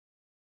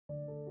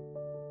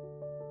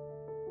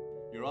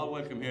You're all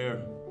welcome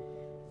here,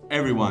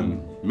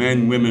 everyone,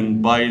 men, women,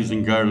 boys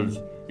and girls,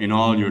 in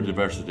all your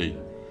diversity.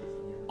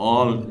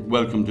 All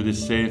welcome to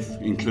this safe,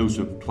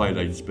 inclusive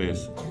Twilight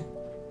space.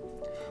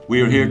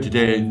 We are here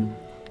today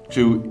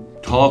to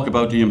talk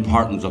about the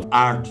importance of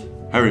art,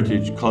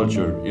 heritage,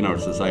 culture in our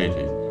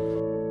society.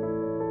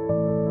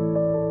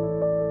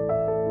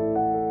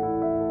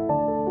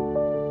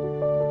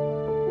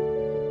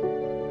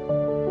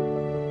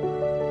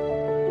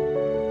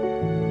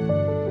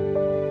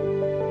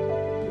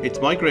 It's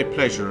my great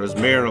pleasure as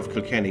Mayor of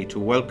Kilkenny to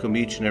welcome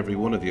each and every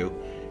one of you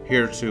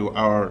here to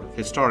our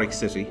historic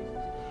city.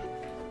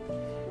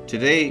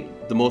 Today,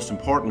 the most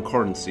important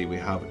currency we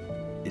have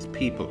is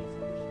people.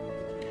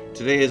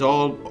 Today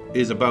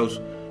is about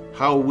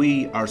how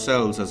we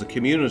ourselves as a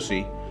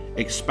community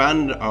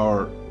expand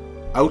our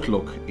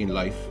outlook in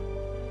life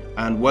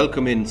and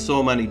welcome in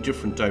so many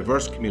different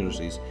diverse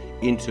communities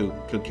into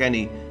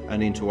Kilkenny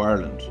and into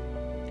Ireland.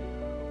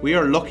 We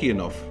are lucky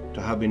enough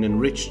to have been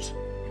enriched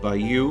by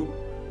you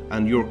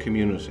and your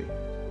community.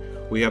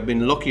 We have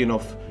been lucky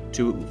enough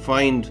to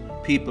find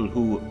people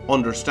who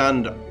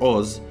understand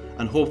us,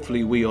 and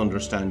hopefully we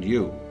understand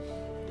you.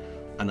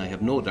 And I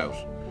have no doubt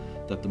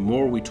that the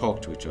more we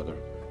talk to each other,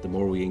 the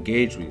more we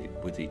engage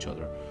with each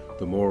other,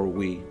 the more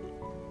we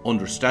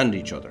understand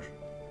each other,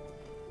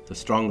 the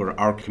stronger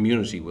our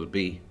community will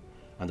be,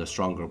 and the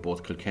stronger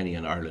both Kilkenny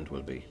and Ireland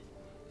will be.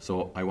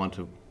 So I want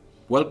to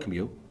welcome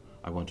you,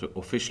 I want to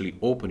officially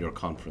open your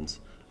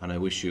conference, and I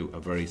wish you a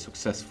very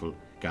successful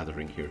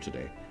gathering here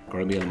today.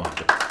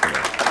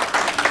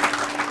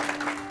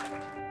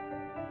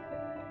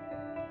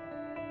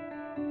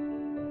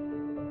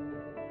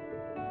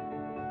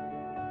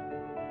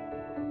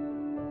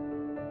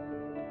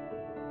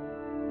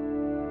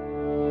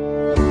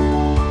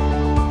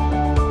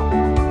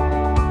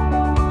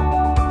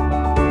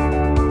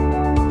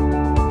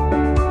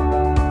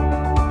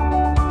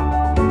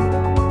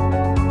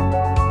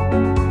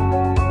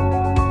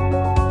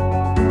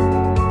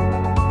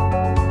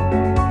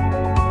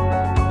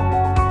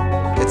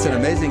 It's an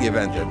amazing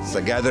event. It's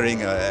a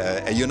gathering,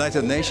 a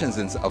United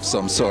Nations of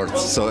some sort.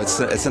 So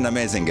it's an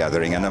amazing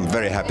gathering, and I'm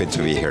very happy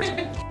to be here.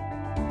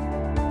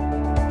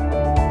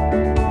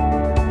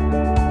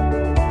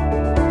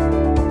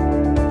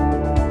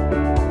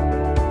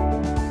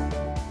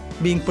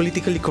 Being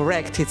politically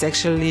correct, it's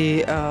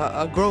actually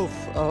a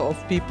growth of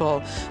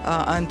people,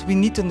 and we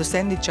need to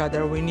understand each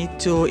other, we need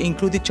to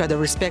include each other,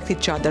 respect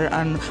each other,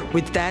 and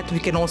with that we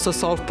can also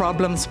solve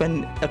problems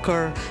when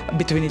occur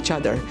between each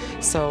other.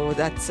 So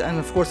that's, and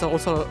of course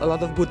also a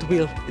lot of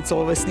goodwill, it's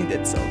always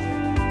needed. So.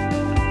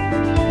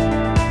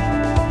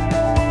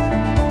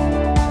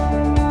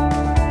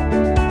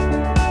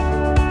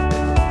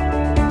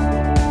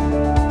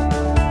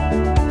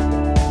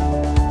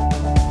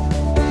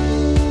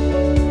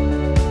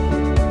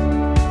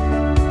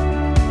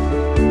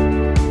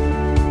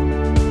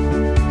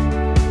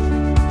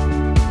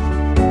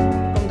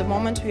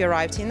 We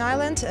arrived in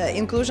Ireland,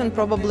 inclusion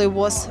probably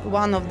was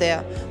one of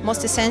the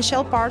most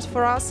essential parts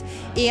for us,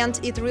 and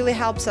it really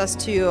helps us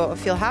to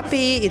feel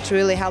happy, it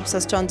really helps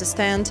us to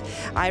understand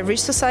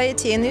Irish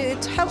society, and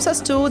it helps us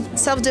to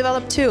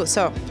self-develop too.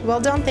 So, well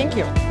done, thank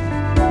you.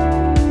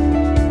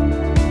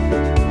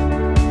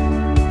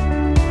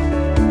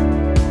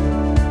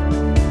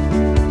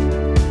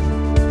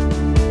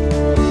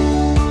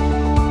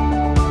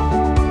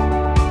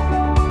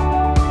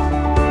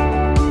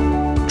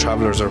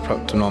 Travellers are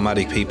the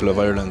nomadic people of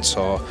Ireland,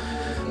 so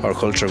our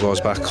culture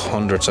goes back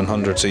hundreds and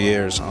hundreds of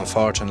years.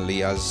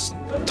 Unfortunately, as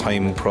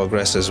time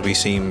progresses, we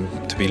seem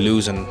to be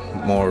losing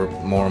more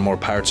and more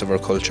parts of our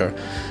culture.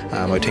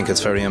 I think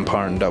it's very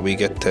important that we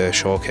get to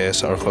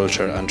showcase our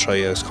culture and try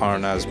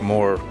as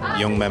more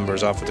young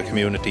members of the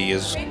community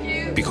is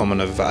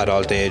becoming of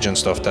adult age and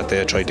stuff, that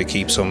they try to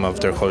keep some of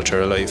their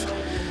culture alive.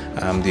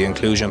 The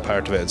inclusion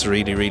part of it is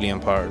really, really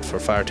important. For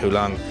far too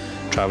long,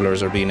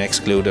 travellers are being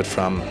excluded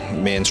from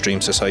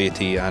mainstream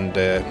society and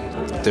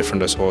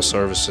different, I suppose,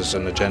 services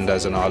and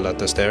agendas and all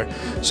that's there.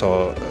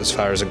 So as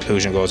far as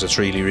inclusion goes, it's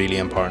really, really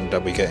important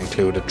that we get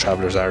included.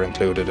 Travellers are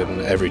included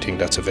in everything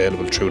that's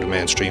available through the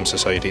mainstream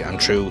society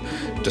and through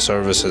the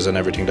services and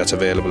everything that's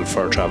available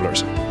for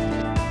travellers.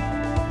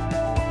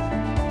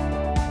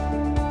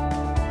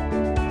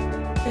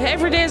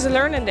 Every day is a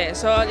learning day,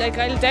 so like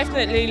I'll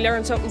definitely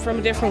learn something from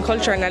a different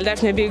culture, and I'll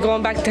definitely be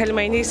going back and telling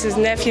my nieces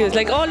and nephews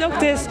like, oh look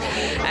this,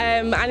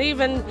 and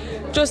even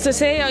just to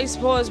say, I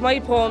suppose, my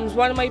poems,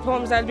 one of my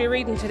poems I'll be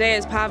reading today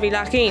is Pavi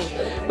Lachine,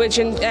 which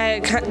in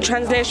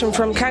translation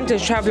from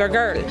Canta's Traveller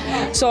Girl,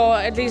 so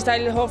at least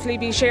I'll hopefully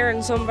be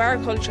sharing some of our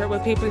culture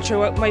with people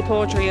through my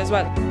poetry as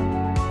well.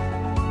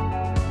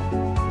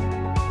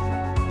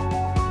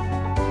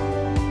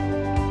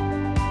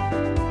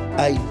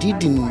 I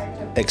didn't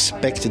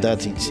expect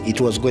that it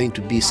was going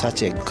to be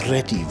such a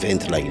great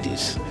event like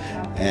this,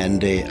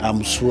 and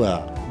I'm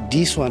sure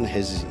this one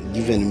has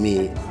given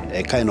me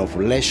a kind of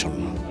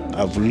lesson.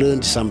 I've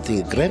learned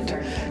something great.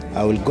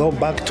 I will go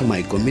back to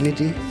my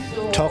community,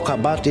 talk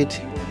about it.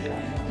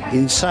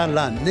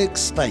 Inshallah,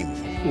 next time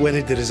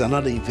when there is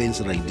another event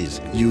like this,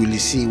 you will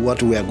see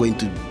what we are going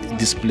to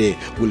display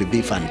will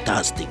be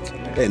fantastic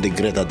and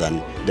greater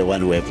than the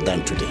one we have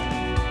done today.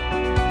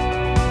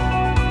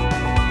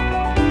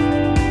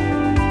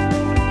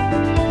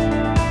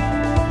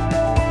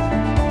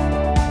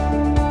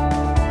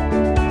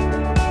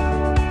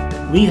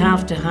 We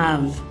have to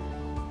have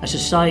a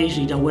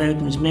society that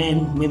welcomes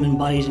men, women,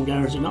 boys and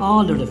girls in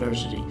all their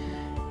diversity.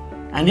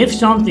 And if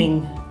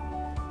something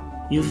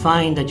you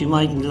find that you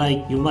mightn't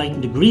like, you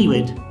mightn't agree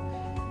with,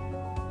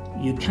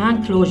 you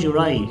can't close your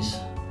eyes.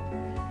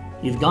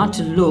 You've got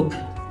to look,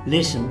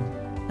 listen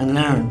and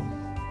learn.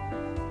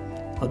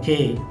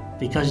 Okay,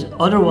 because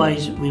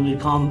otherwise we will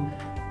become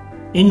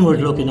inward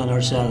looking on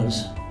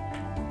ourselves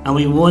and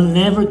we will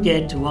never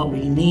get to what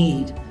we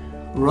need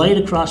right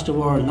across the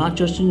world, not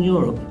just in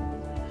Europe,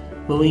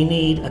 but we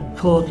need a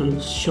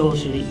total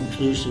socially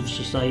inclusive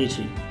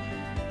society.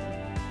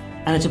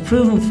 And it's a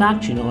proven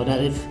fact, you know,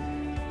 that if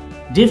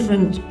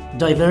different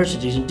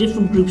diversities and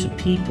different groups of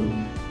people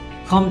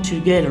come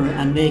together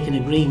and make an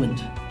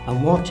agreement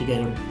and work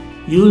together,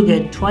 you'll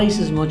get twice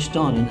as much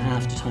done in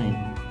half the time.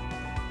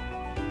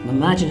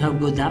 Imagine how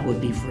good that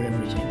would be for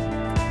everything.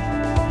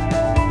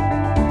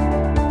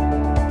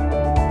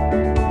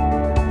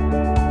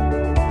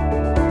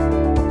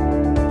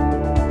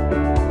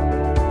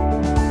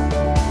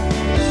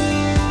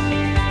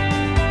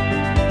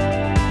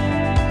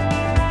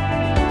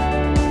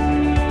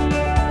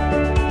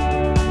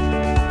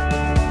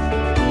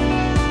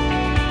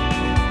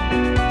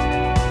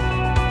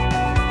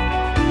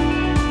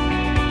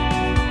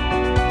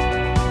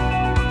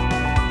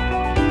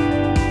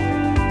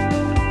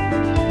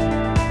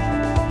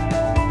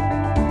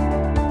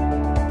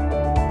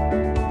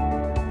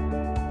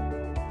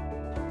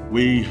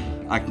 We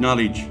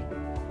acknowledge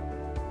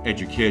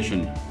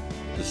education,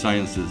 the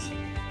sciences,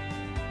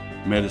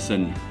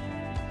 medicine,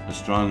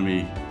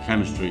 astronomy,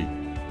 chemistry,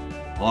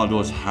 all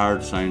those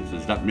hard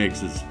sciences that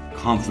makes us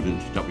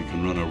confident that we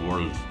can run our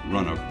world,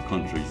 run our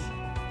countries.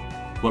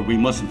 But we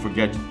mustn't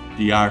forget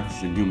the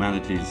arts and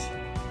humanities,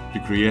 the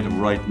creative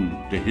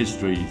writing, the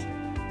histories,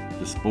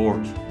 the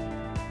sport,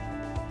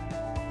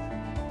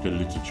 the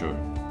literature.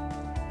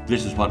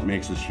 This is what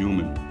makes us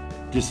human.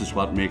 This is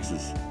what makes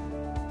us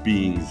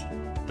beings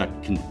that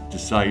can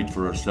decide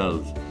for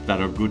ourselves,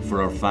 that are good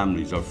for our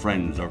families, our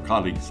friends, our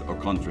colleagues, our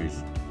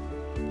countries.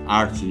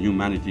 Arts and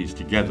humanities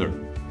together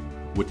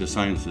with the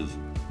sciences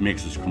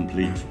makes us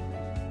complete.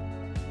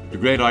 The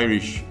great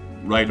Irish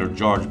writer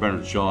George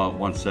Bernard Shaw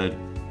once said,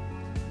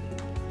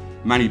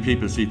 "Many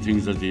people see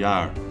things as they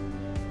are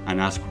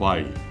and ask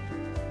why.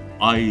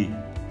 I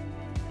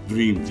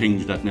dream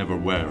things that never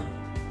were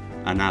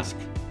and ask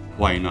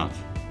why not."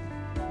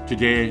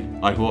 Today,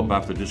 I hope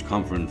after this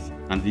conference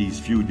and these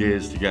few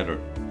days together,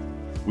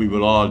 we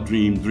will all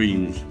dream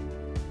dreams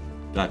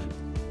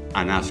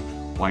and ask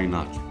why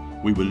not.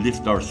 We will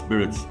lift our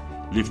spirits,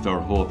 lift our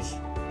hopes,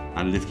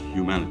 and lift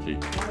humanity.